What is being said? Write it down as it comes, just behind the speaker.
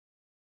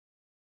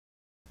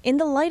In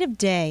the light of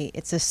day,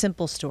 it's a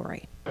simple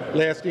story.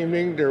 Last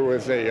evening, there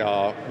was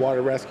a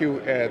water rescue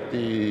at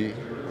the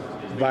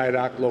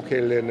viaduct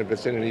located in the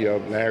vicinity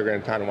of Niagara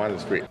and Tonawanda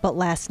Street. But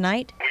last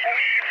night, we need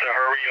to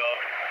hurry up.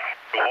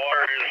 The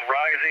water is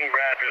rising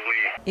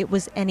rapidly. It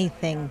was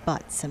anything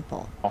but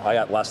simple. I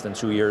got less than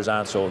 2 years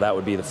on, so that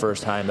would be the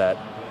first time that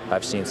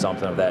I've seen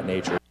something of that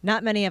nature.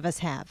 Not many of us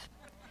have.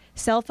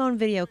 Cell phone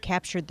video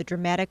captured the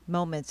dramatic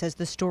moments as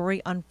the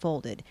story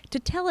unfolded. To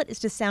tell it is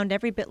to sound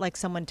every bit like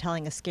someone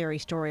telling a scary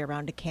story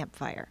around a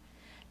campfire.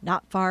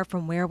 Not far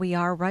from where we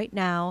are right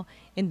now,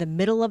 in the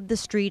middle of the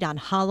street on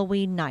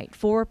Halloween night,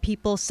 4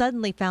 people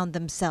suddenly found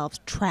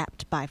themselves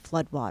trapped by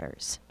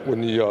floodwaters.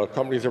 When the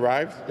companies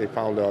arrived, they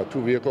found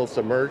 2 vehicles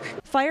submerged.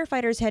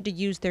 Firefighters had to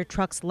use their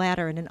truck's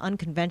ladder in an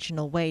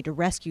unconventional way to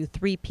rescue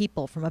 3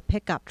 people from a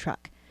pickup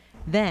truck.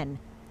 Then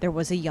there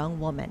was a young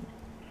woman,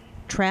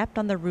 trapped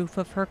on the roof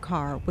of her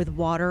car with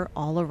water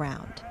all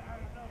around.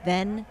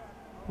 Then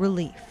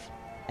relief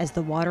as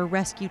the water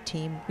rescue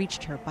team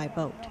reached her by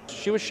boat.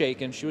 She was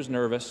shaken, she was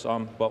nervous,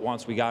 but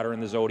once we got her in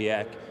the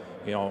Zodiac,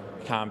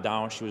 calmed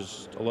down. She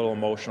was a little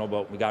emotional,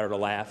 but we got her to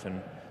laugh and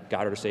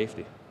got her to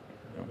safety.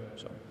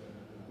 So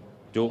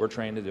do what we're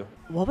trained to do.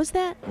 What was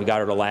that? We got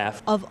her to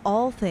laugh. Of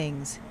all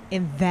things,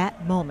 in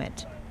that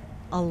moment,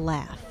 a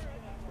laugh.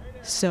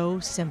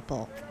 So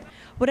simple.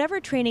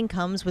 Whatever training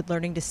comes with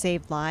learning to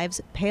save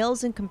lives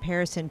pales in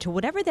comparison to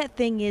whatever that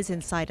thing is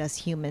inside us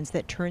humans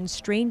that turns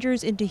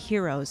strangers into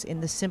heroes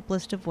in the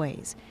simplest of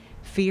ways.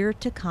 Fear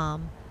to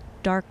calm,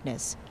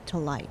 darkness to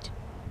light.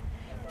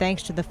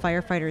 Thanks to the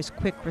firefighters'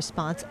 quick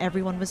response,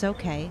 everyone was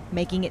okay,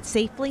 making it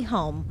safely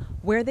home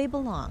where they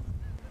belong,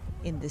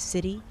 in the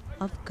city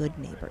of good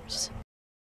neighbors.